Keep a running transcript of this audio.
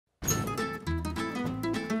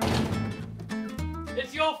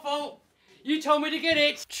It's your fault. You told me to get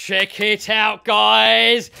it. Check it out,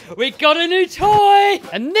 guys. We got a new toy.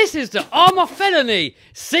 And this is the Armour Felony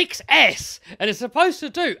 6S. And it's supposed to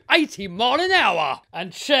do 80 miles an hour.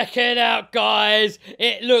 And check it out, guys.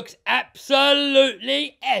 It looks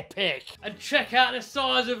absolutely epic. And check out the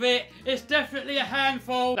size of it. It's definitely a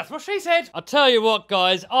handful. That's what she said. I'll tell you what,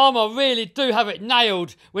 guys. Armour really do have it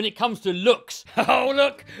nailed when it comes to looks. Oh,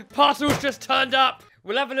 look. Parcel's just turned up.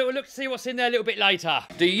 We'll have a little look to see what's in there a little bit later.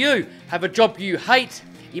 Do you have a job you hate?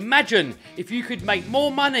 Imagine if you could make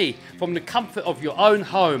more money from the comfort of your own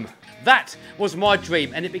home. That was my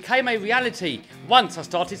dream, and it became a reality once I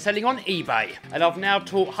started selling on eBay. And I've now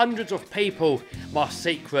taught hundreds of people my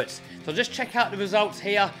secrets. So just check out the results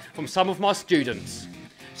here from some of my students.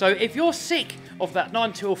 So if you're sick of that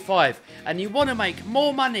 9 till 5 and you want to make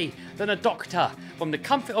more money than a doctor from the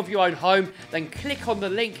comfort of your own home, then click on the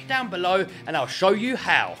link down below and I'll show you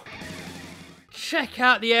how. Check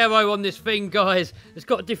out the aero on this thing, guys. It's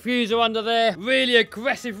got a diffuser under there. Really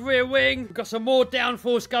aggressive rear wing. We've got some more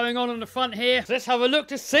downforce going on the front here. So let's have a look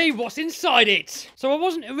to see what's inside it. So I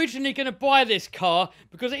wasn't originally going to buy this car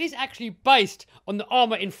because it is actually based on the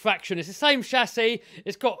Armour Infraction. It's the same chassis.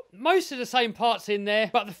 It's got most of the same parts in there,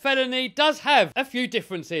 but the Felony does have a few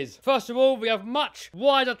differences. First of all, we have much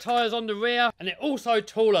wider tyres on the rear, and they're also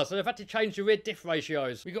taller, so they've had to change the rear diff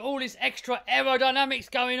ratios. We've got all this extra aerodynamics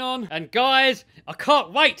going on, and guys, I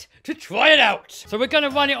can't wait to try it out. So we're going to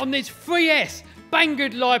run it on these 3S bang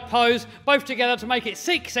good Lipos, both together to make it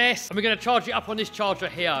 6S, and we're going to charge it up on this charger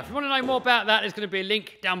here. If you want to know more about that, there's going to be a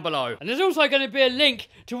link down below. And there's also going to be a link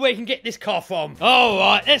to where you can get this car from.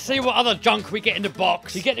 Alright, let's see what other junk we get in the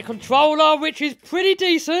box. You get the controller, which is pretty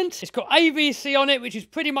decent. It's got AVC on it, which is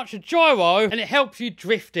pretty much a gyro, and it helps you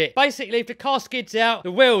drift it. Basically, if the car skids out,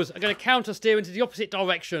 the wheels are going to counter steer into the opposite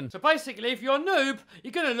direction. So basically, if you're a noob,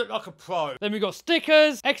 you're going to look like a pro. Then we've got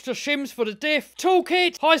stickers, extra shims for the diff,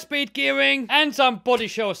 toolkit, high-speed gearing, and some body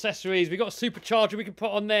shell accessories. We've got a supercharger we can put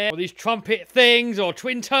on there, or these trumpet things, or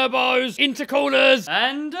twin turbos, intercoolers,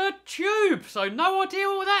 and a tube. So no idea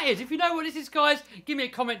what that is. If you know what this is, guys, give me a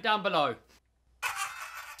comment down below.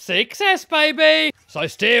 6S, baby. So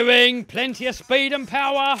steering, plenty of speed and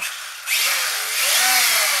power.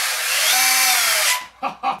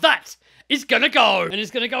 That is gonna go, and it's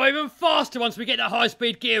gonna go even faster once we get that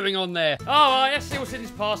high-speed gearing on there. Alright, let's see what's in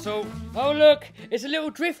this parcel. Oh look, it's a little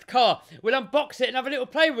drift car. We'll unbox it and have a little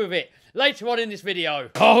play with it later on in this video.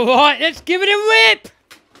 Alright, let's give it a rip.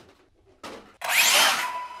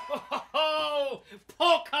 Oh,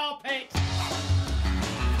 poor carpet.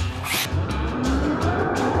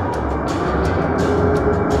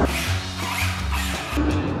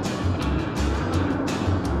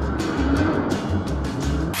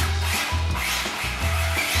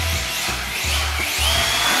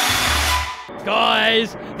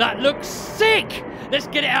 Guys, that looks sick! Let's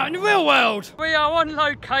get it out in the real world. We are on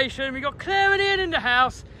location. We've got Claire and Ian in the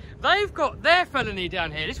house. They've got their Felony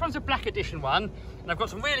down here. This one's a black edition one. And I've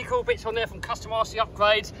got some really cool bits on there from custom RC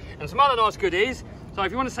upgrades and some other nice goodies. So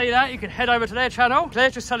if you want to see that, you can head over to their channel.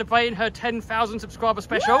 Claire's just celebrating her 10,000 subscriber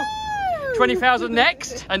special. 20,000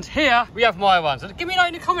 next. And here we have my ones. Give me a note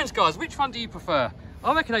in the comments, guys. Which one do you prefer?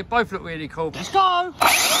 I reckon they both look really cool. Let's go!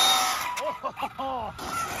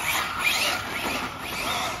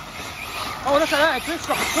 Oh, look at that, it glitched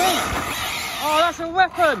like a tree. Oh, that's a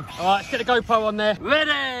weapon. All right, let's get the GoPro on there.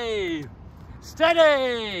 Ready,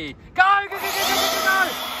 steady, go, go, go, go, go, go, go.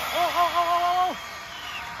 Oh.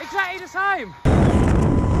 Exactly the same.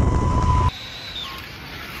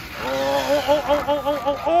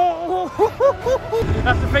 Oh.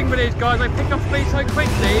 That's the thing with these guys, they pick up speed so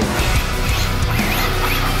quickly.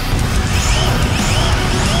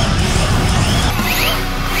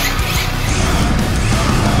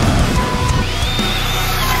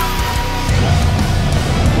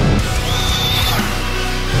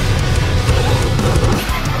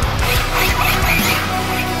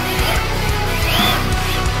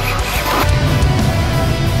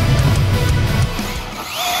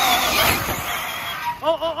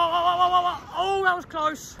 Oh, that was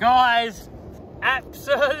close. Guys,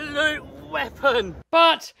 absolute weapon.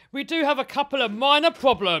 But we do have a couple of minor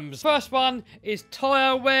problems. First one is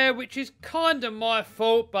tyre wear, which is kind of my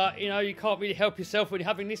fault, but you know, you can't really help yourself when you're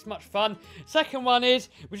having this much fun. Second one is,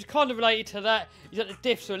 which is kind of related to that, is that the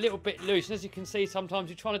diffs are a little bit loose. And as you can see, sometimes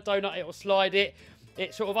you're trying to donut it or slide it.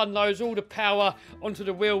 It sort of unloads all the power onto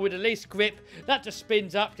the wheel with the least grip. That just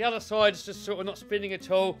spins up. The other side is just sort of not spinning at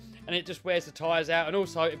all, and it just wears the tyres out. And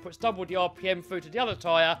also, it puts double the RPM through to the other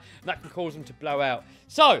tyre, and that can cause them to blow out.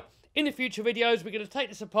 So, in the future videos, we're going to take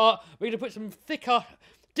this apart. We're going to put some thicker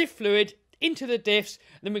diff fluid into the diffs,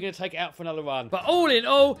 and then we're going to take it out for another run. But all in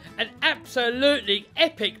all, an absolutely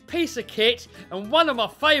epic piece of kit, and one of my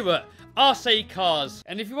favourite RC cars.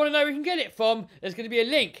 And if you want to know where we can get it from, there's going to be a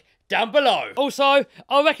link down below. Also,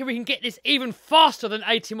 I reckon we can get this even faster than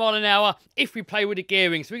 80 mile an hour if we play with the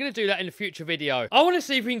gearing. So we're going to do that in a future video. I want to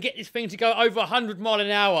see if we can get this thing to go over 100 mile an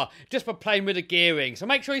hour just by playing with the gearing. So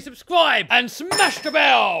make sure you subscribe and smash the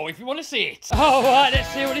bell if you want to see it. All right, let's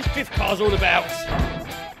see what this drift car's all about.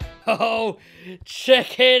 Oh,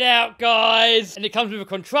 check it out, guys. And it comes with a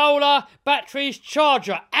controller, batteries,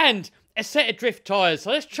 charger, and a set of drift tyres.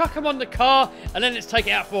 So let's chuck them on the car and then let's take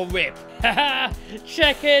it out for a rip.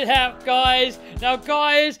 Check it out, guys. Now,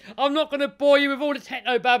 guys, I'm not going to bore you with all the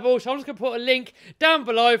techno babble, so I'm just going to put a link down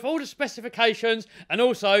below for all the specifications and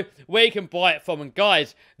also where you can buy it from. And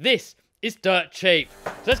guys, this is dirt cheap.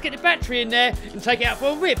 So let's get the battery in there and take it out for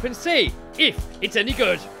a rip and see if it's any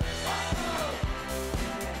good.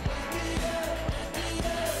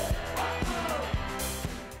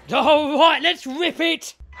 All right, let's rip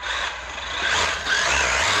it.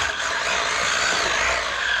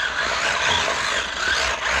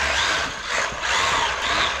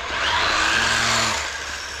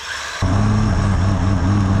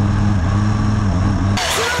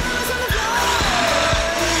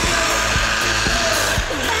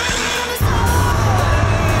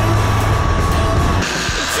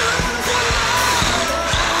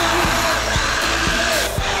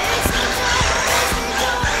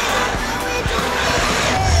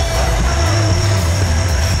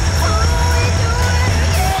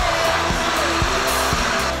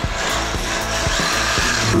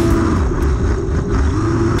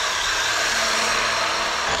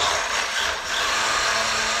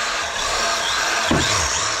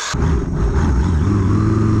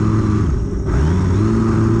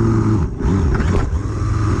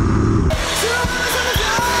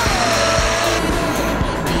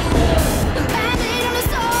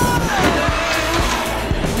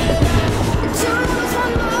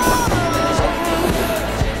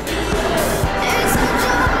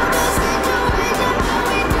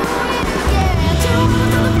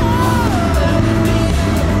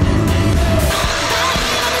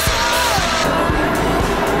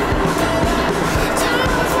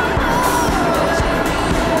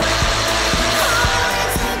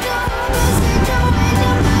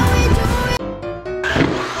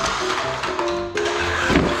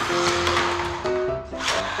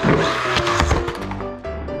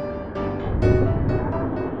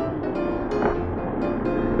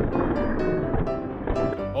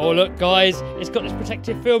 Oh, look, guys, it's got this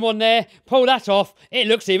protective film on there. Pull that off, it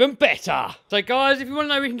looks even better. So, guys, if you want to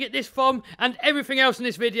know where we can get this from and everything else in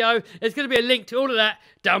this video, there's going to be a link to all of that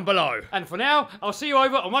down below. And for now, I'll see you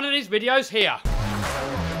over on one of these videos here.